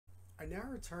I now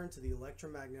return to the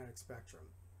electromagnetic spectrum,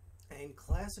 and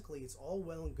classically it's all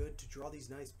well and good to draw these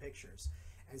nice pictures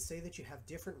and say that you have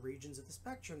different regions of the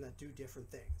spectrum that do different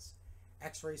things.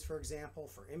 X-rays, for example,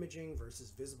 for imaging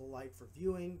versus visible light for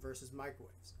viewing versus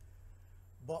microwaves.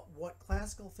 But what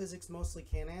classical physics mostly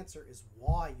can't answer is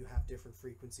why you have different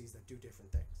frequencies that do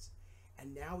different things.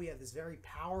 And now we have this very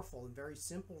powerful and very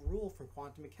simple rule from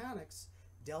quantum mechanics: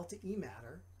 delta E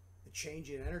matter, the change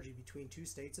in energy between two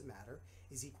states of matter,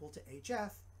 is equal to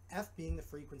HF, F being the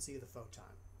frequency of the photon.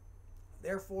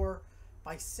 Therefore,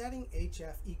 by setting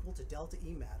HF equal to delta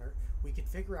E matter, we can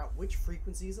figure out which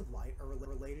frequencies of light are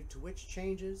related to which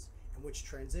changes and which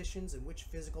transitions and which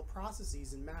physical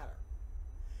processes in matter.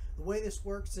 The way this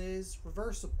works is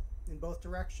reversible in both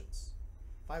directions.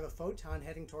 If I have a photon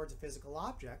heading towards a physical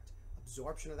object,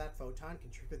 absorption of that photon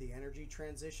can trigger the energy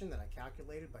transition that I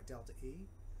calculated by delta E.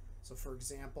 So for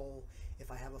example,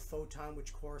 if I have a photon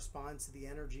which corresponds to the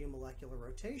energy of molecular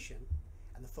rotation,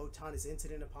 and the photon is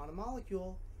incident upon a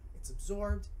molecule, it's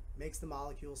absorbed, makes the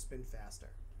molecule spin faster.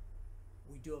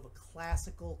 We do have a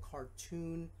classical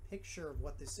cartoon picture of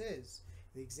what this is.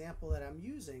 The example that I'm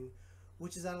using,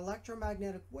 which is that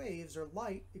electromagnetic waves or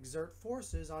light exert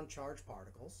forces on charged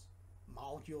particles.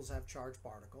 Molecules have charged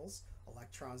particles,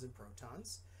 electrons and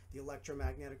protons. The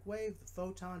electromagnetic wave, the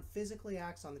photon, physically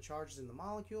acts on the charges in the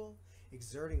molecule,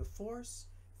 exerting a force,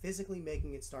 physically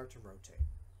making it start to rotate.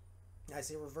 I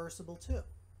say reversible too.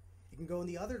 It can go in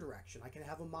the other direction. I can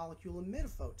have a molecule emit a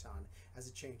photon as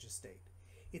it changes state.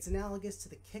 It's analogous to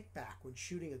the kickback when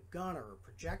shooting a gun or a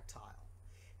projectile.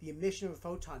 The emission of a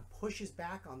photon pushes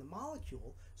back on the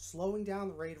molecule, slowing down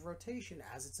the rate of rotation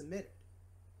as it's emitted.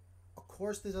 Of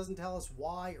course, this doesn't tell us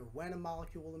why or when a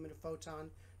molecule will emit a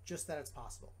photon, just that it's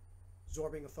possible.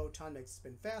 Absorbing a photon makes it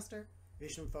spin faster,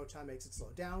 emission of a photon makes it slow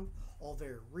down, all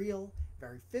very real,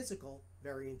 very physical,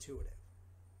 very intuitive.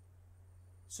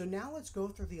 So now let's go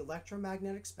through the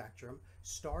electromagnetic spectrum,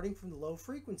 starting from the low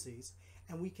frequencies,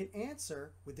 and we can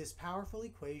answer with this powerful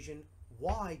equation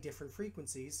why different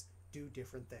frequencies do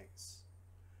different things.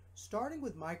 Starting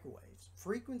with microwaves,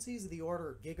 frequencies of the order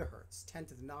of gigahertz, 10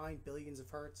 to the 9 billions of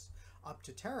hertz, up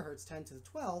to terahertz, 10 to the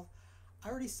 12, I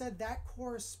already said that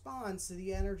corresponds to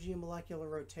the energy of molecular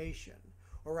rotation,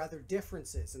 or rather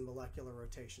differences in molecular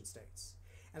rotation states.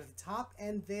 And at the top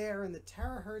end there in the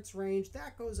terahertz range,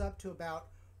 that goes up to about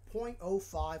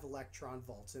 0.05 electron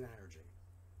volts in energy.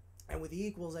 And with E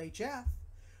equals HF,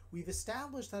 we've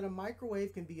established that a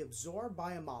microwave can be absorbed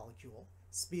by a molecule,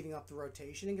 speeding up the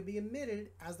rotation, and can be emitted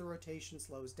as the rotation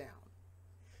slows down.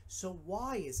 So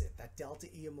why is it that delta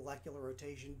E of molecular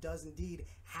rotation does indeed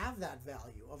have that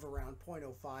value of around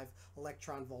 0.05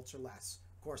 electron volts or less,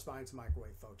 corresponding to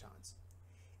microwave photons?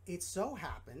 It so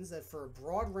happens that for a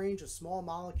broad range of small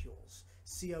molecules,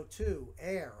 CO2,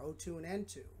 air, O2, and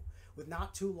N2, with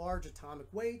not too large atomic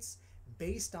weights,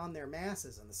 based on their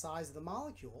masses and the size of the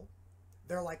molecule,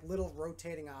 they're like little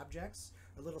rotating objects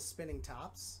or little spinning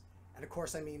tops. And of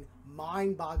course, I mean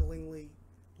mind-bogglingly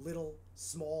little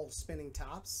small spinning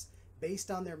tops.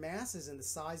 Based on their masses and the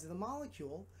size of the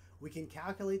molecule, we can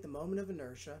calculate the moment of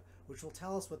inertia, which will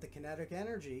tell us what the kinetic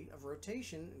energy of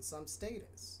rotation in some state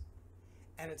is.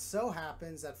 And it so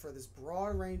happens that for this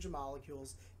broad range of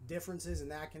molecules, differences in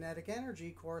that kinetic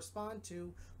energy correspond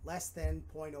to less than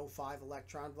 0.05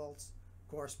 electron volts,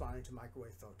 corresponding to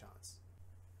microwave photons.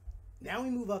 Now we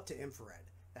move up to infrared.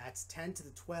 That's 10 to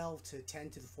the 12 to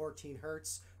 10 to the 14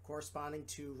 hertz, corresponding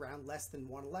to around less than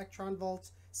 1 electron volt,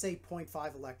 say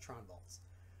 0.5 electron volts.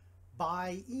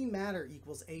 By E matter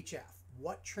equals HF,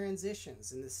 what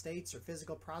transitions in the states or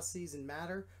physical processes in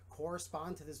matter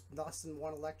correspond to this less than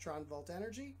 1 electron volt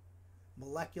energy?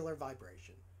 Molecular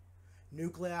vibration.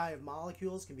 Nuclei of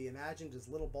molecules can be imagined as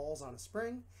little balls on a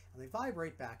spring, and they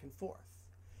vibrate back and forth.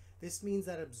 This means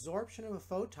that absorption of a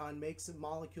photon makes a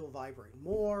molecule vibrate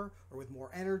more, or with more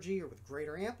energy, or with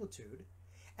greater amplitude,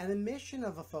 and emission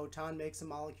of a photon makes a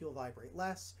molecule vibrate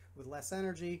less, with less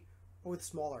energy, or with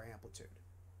smaller amplitude.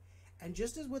 And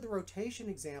just as with the rotation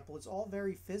example, it's all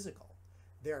very physical.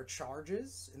 There are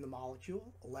charges in the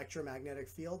molecule. Electromagnetic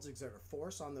fields exert a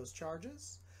force on those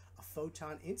charges. A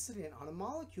photon incident on a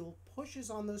molecule pushes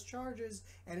on those charges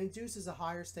and induces a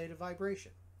higher state of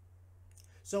vibration.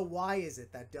 So why is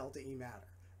it that delta E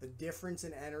matter, the difference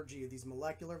in energy of these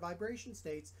molecular vibration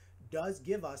states, does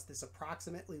give us this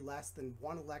approximately less than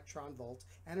 1 electron volt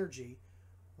energy,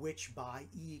 which by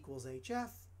E equals HF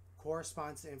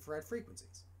corresponds to infrared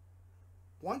frequencies?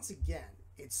 Once again,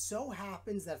 it so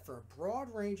happens that for a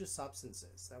broad range of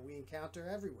substances that we encounter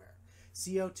everywhere,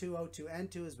 CO2, O2,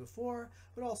 N2 as before,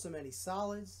 but also many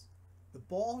solids, the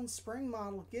ball and spring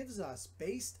model gives us,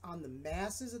 based on the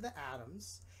masses of the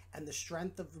atoms and the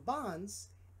strength of the bonds,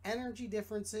 energy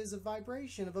differences of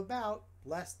vibration of about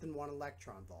less than 1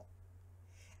 electron volt.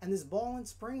 And this ball and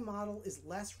spring model is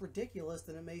less ridiculous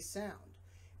than it may sound,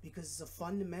 because it's a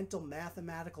fundamental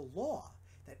mathematical law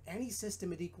that any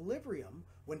system at equilibrium,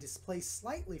 when displaced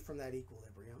slightly from that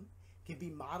equilibrium, can be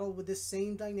modeled with the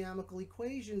same dynamical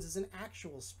equations as an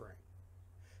actual spring.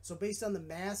 So based on the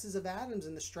masses of atoms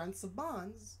and the strengths of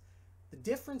bonds, the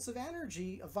difference of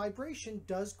energy of vibration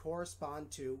does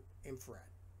correspond to infrared.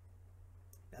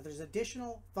 Now there's an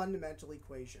additional fundamental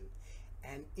equation,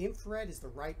 and infrared is the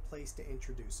right place to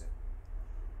introduce it.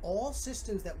 All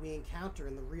systems that we encounter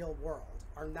in the real world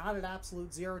are not at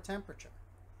absolute zero temperature.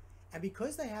 And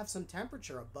because they have some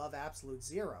temperature above absolute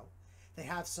zero, they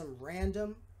have some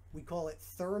random, we call it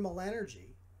thermal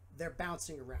energy, they're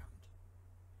bouncing around.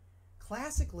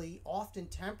 Classically, often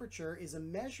temperature is a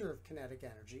measure of kinetic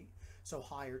energy, so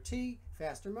higher T,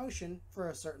 faster motion for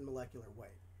a certain molecular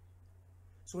weight.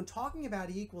 So when talking about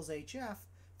E equals HF,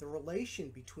 the relation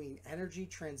between energy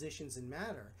transitions in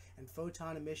matter and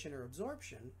photon emission or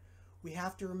absorption, we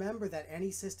have to remember that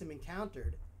any system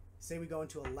encountered, say we go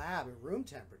into a lab at room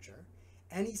temperature,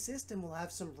 any system will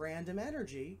have some random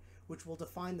energy which will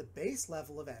define the base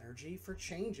level of energy for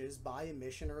changes by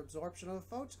emission or absorption of a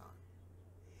photon.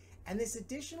 And this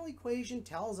additional equation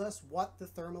tells us what the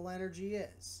thermal energy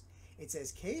is. It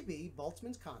says Kb,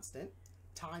 Boltzmann's constant,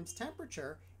 times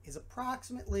temperature is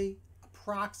approximately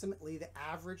the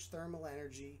average thermal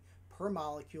energy per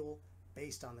molecule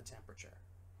based on the temperature.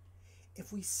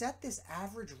 If we set this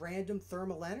average random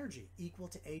thermal energy equal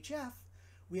to HF,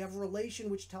 we have a relation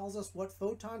which tells us what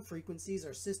photon frequencies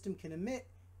our system can emit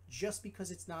just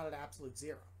because it's not at absolute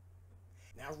zero.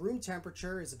 Now room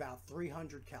temperature is about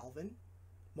 300 Kelvin.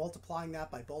 Multiplying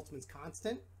that by Boltzmann's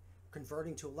constant,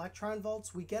 converting to electron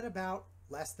volts, we get about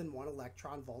less than 1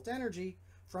 electron volt energy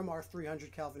from our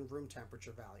 300 Kelvin room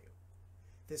temperature value.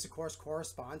 This of course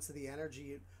corresponds to the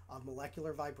energy of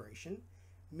molecular vibration,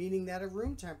 meaning that at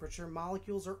room temperature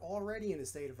molecules are already in a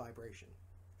state of vibration.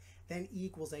 Then E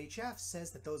equals HF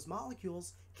says that those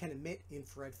molecules can emit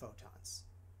infrared photons.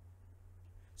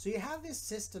 So you have this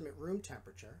system at room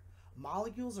temperature,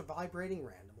 molecules are vibrating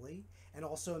randomly and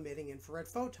also emitting infrared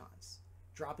photons,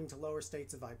 dropping to lower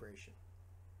states of vibration.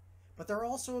 But they're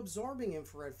also absorbing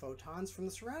infrared photons from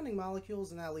the surrounding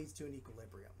molecules, and that leads to an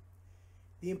equilibrium.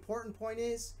 The important point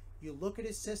is, you look at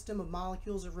a system of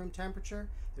molecules at room temperature,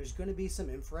 there's going to be some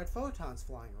infrared photons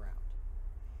flying around.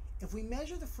 If we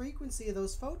measure the frequency of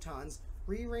those photons,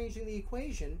 rearranging the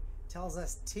equation tells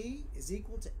us T is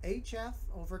equal to HF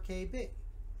over Kb.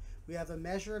 We have a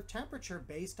measure of temperature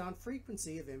based on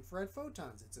frequency of infrared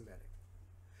photons it's emitting.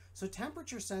 So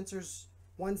temperature sensors,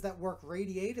 ones that work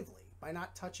radiatively by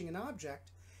not touching an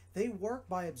object, they work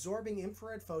by absorbing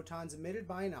infrared photons emitted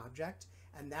by an object,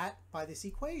 and that, by this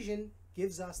equation,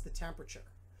 gives us the temperature.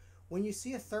 When you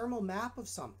see a thermal map of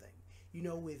something,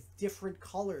 with different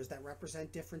colors that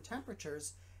represent different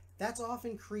temperatures, that's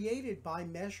often created by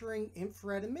measuring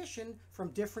infrared emission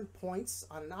from different points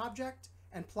on an object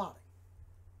and plotting.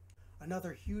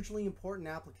 Another hugely important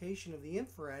application of the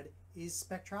infrared is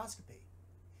spectroscopy.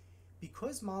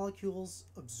 Because molecules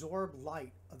absorb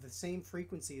light of the same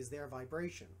frequency as their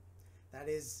vibration, that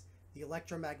is, the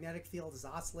electromagnetic field is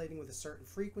oscillating with a certain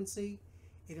frequency,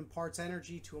 it imparts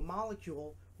energy to a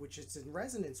molecule which it's in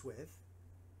resonance with,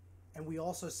 and we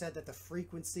also said that the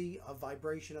frequency of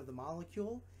vibration of the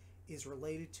molecule is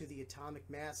related to the atomic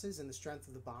masses and the strength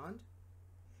of the bond.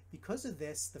 Because of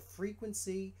this, the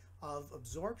frequency of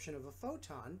absorption of a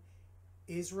photon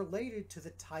is related to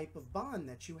the type of bond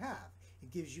that you have.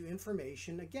 It gives you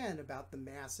information, again, about the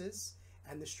masses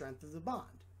and the strength of the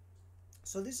bond.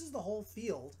 So this is the whole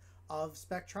field of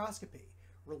spectroscopy,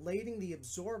 relating the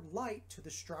absorbed light to the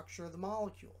structure of the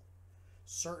molecule.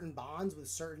 Certain bonds with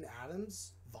certain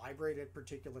atoms vibrate at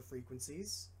particular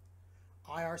frequencies.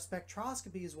 IR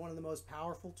spectroscopy is one of the most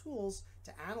powerful tools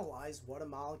to analyze what a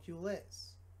molecule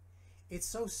is. It's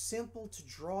so simple to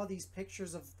draw these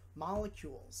pictures of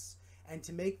molecules and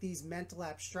to make these mental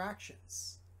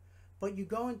abstractions. But you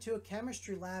go into a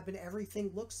chemistry lab and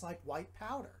everything looks like white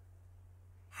powder.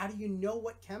 How do you know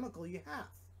what chemical you have?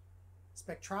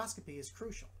 Spectroscopy is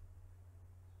crucial.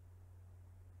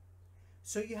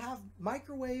 So you have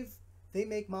microwave, they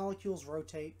make molecules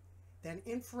rotate. Then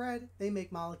infrared, they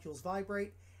make molecules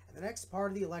vibrate. And the next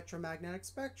part of the electromagnetic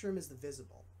spectrum is the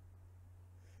visible.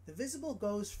 The visible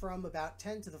goes from about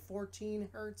 10 to the 14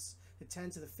 hertz to 10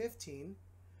 to the 15,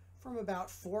 from about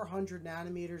 400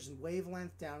 nanometers in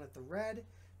wavelength down at the red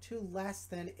to less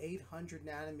than 800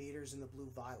 nanometers in the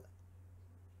blue-violet.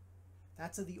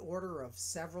 That's of the order of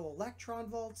several electron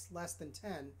volts, less than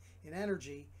 10 in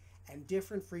energy, and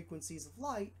different frequencies of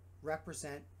light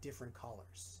represent different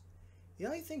colors. The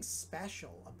only thing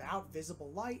special about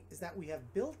visible light is that we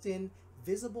have built-in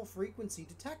visible frequency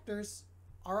detectors,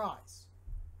 our eyes.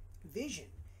 Vision,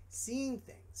 seeing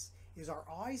things, is our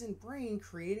eyes and brain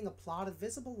creating a plot of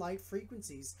visible light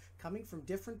frequencies coming from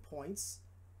different points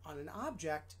on an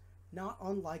object, not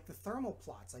unlike the thermal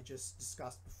plots I just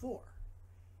discussed before.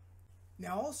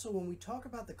 Now also, when we talk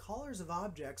about the colors of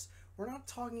objects, we're not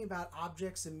talking about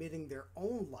objects emitting their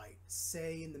own light,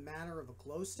 say in the manner of a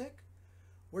glow stick.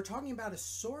 We're talking about a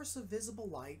source of visible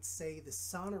light, say the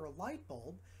sun or a light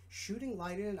bulb, shooting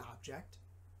light at an object.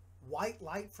 White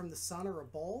light from the sun or a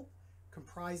bulb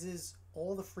comprises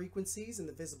all the frequencies in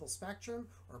the visible spectrum,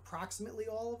 or approximately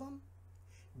all of them.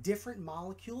 Different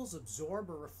molecules absorb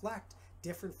or reflect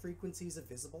different frequencies of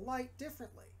visible light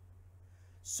differently.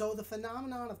 So the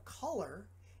phenomenon of color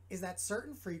is that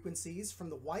certain frequencies from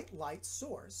the white light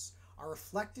source are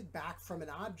reflected back from an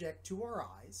object to our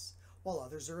eyes, while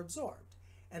others are absorbed.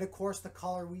 And of course, the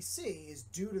color we see is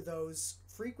due to those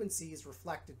frequencies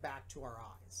reflected back to our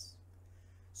eyes.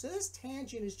 So this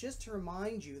tangent is just to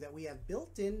remind you that we have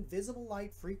built-in visible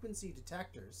light frequency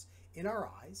detectors in our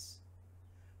eyes.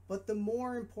 But the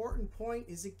more important point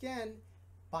is, again,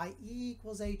 by E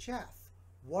equals HF.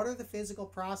 What are the physical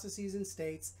processes and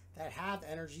states that have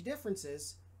energy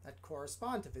differences that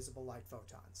correspond to visible light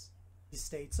photons? These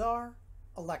states are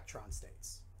electron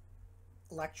states.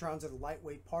 Electrons are the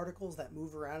lightweight particles that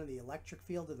move around in the electric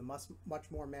field of the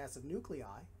much more massive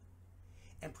nuclei.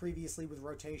 And previously, with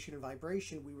rotation and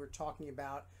vibration, we were talking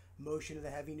about motion of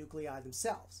the heavy nuclei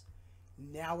themselves.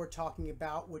 Now we're talking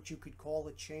about what you could call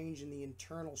a change in the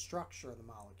internal structure of the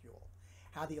molecule,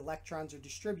 how the electrons are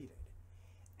distributed.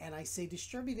 And I say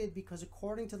distributed because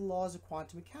according to the laws of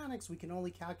quantum mechanics, we can only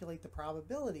calculate the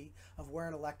probability of where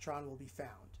an electron will be found.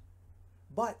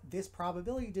 But this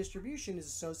probability distribution is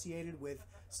associated with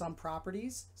some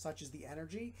properties, such as the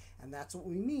energy, and that's what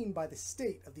we mean by the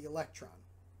state of the electron.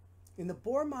 In the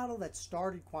Bohr model that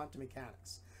started quantum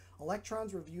mechanics,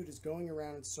 electrons were viewed as going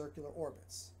around in circular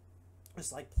orbits,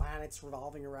 just like planets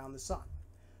revolving around the sun.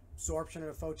 Absorption of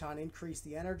a photon increased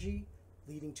the energy,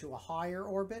 leading to a higher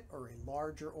orbit or a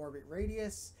larger orbit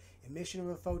radius. Emission of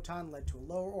a photon led to a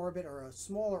lower orbit or a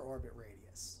smaller orbit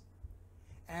radius.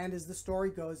 And as the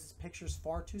story goes, this picture's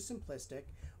far too simplistic.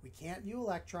 We can't view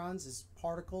electrons as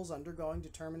particles undergoing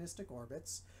deterministic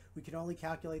orbits. We can only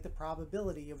calculate the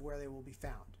probability of where they will be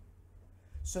found.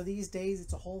 So these days,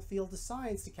 it's a whole field of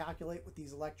science to calculate what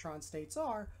these electron states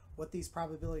are, what these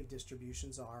probability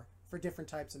distributions are for different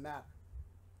types of matter.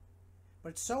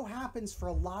 But it so happens for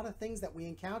a lot of things that we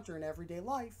encounter in everyday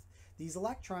life, these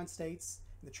electron states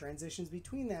and the transitions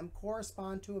between them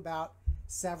correspond to about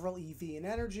several eV in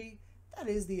energy, that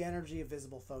is the energy of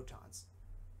visible photons.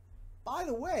 By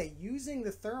the way, using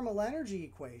the thermal energy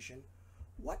equation,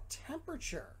 what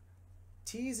temperature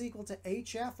T is equal to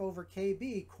HF over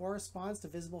KB corresponds to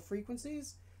visible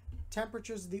frequencies?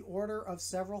 Temperatures of the order of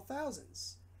several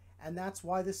thousands. And that's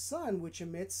why the sun, which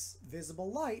emits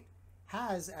visible light,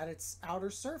 has at its outer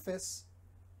surface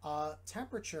a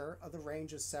temperature of the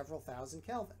range of several thousand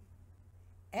Kelvin.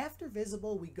 After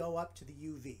visible, we go up to the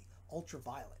UV,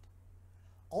 ultraviolet.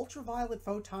 Ultraviolet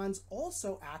photons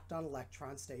also act on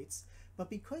electron states, but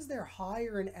because they're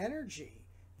higher in energy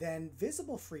than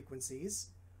visible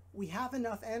frequencies, we have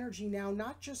enough energy now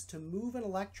not just to move an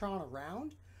electron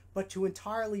around, but to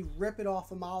entirely rip it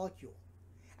off a molecule.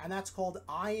 And that's called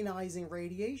ionizing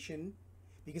radiation,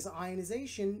 because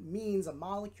ionization means a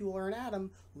molecule or an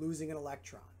atom losing an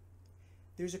electron.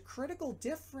 There's a critical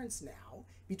difference now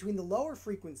between the lower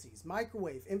frequencies,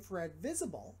 microwave, infrared,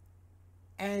 visible,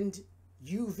 and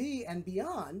UV and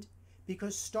beyond,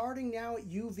 because starting now at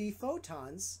UV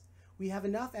photons, we have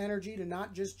enough energy to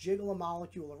not just jiggle a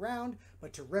molecule around,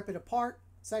 but to rip it apart,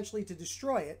 essentially to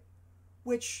destroy it,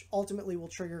 which ultimately will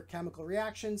trigger chemical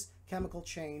reactions, chemical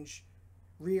change,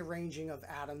 rearranging of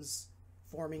atoms,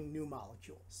 forming new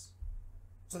molecules.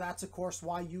 So that's, of course,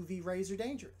 why UV rays are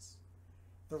dangerous.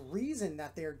 The reason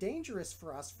that they're dangerous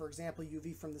for us, for example,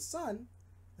 UV from the sun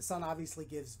obviously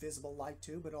gives visible light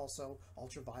too, but also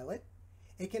ultraviolet.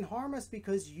 It can harm us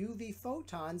because UV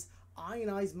photons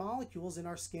ionize molecules in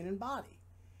our skin and body.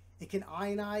 It can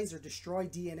ionize or destroy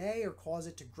DNA or cause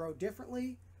it to grow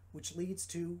differently, which leads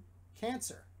to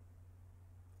cancer.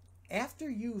 After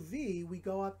UV, we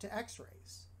go up to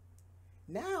X-rays.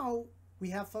 Now we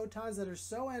have photons that are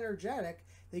so energetic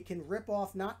they can rip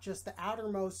off not just the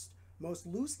outermost, most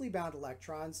loosely bound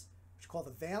electrons, which are called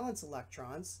the valence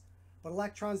electrons, but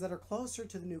electrons that are closer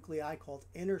to the nuclei called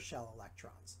inner shell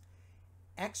electrons.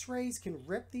 X-rays can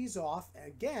rip these off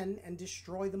again and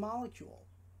destroy the molecule.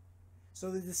 So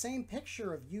the same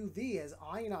picture of UV as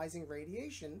ionizing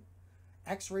radiation,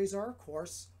 X-rays are, of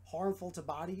course, harmful to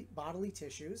bodily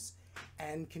tissues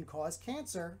and can cause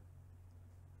cancer,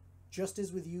 just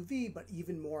as with UV, but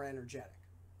even more energetic.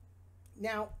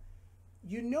 Now,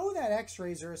 you know that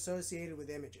X-rays are associated with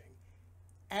imaging.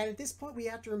 And at this point, we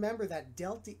have to remember that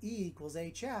delta E equals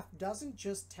HF doesn't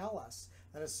just tell us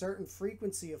that a certain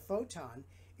frequency of photon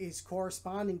is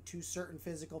corresponding to certain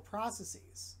physical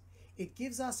processes. It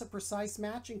gives us a precise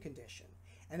matching condition.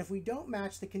 And if we don't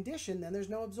match the condition, then there's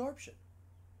no absorption.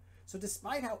 So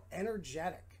despite how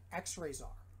energetic X-rays are,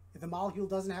 if the molecule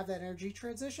doesn't have that energy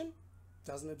transition, it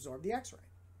doesn't absorb the X-ray.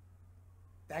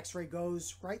 The X-ray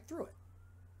goes right through it.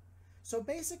 So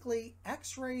basically,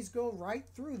 X-rays go right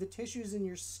through the tissues in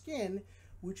your skin,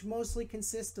 which mostly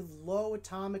consist of low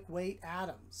atomic weight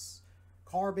atoms.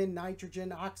 Carbon,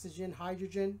 nitrogen, oxygen,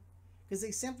 hydrogen, because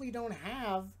they simply don't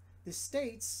have the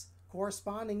states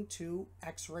corresponding to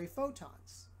X-ray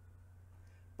photons.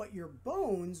 But your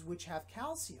bones, which have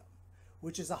calcium,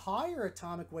 which is a higher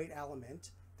atomic weight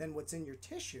element than what's in your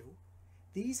tissue,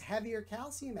 these heavier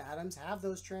calcium atoms have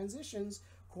those transitions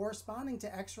corresponding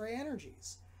to X-ray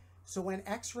energies. So when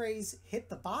X-rays hit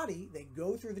the body, they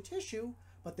go through the tissue,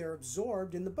 but they're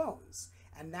absorbed in the bones.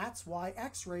 And that's why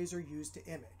X-rays are used to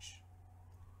image.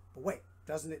 But wait,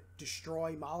 doesn't it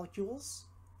destroy molecules?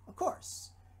 Of course.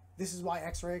 This is why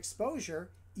X-ray exposure,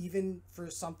 even for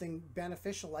something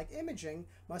beneficial like imaging,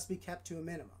 must be kept to a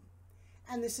minimum.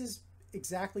 And this is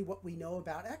exactly what we know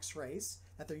about X-rays,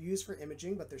 that they're used for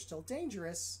imaging, but they're still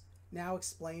dangerous, now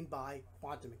explained by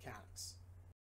quantum mechanics.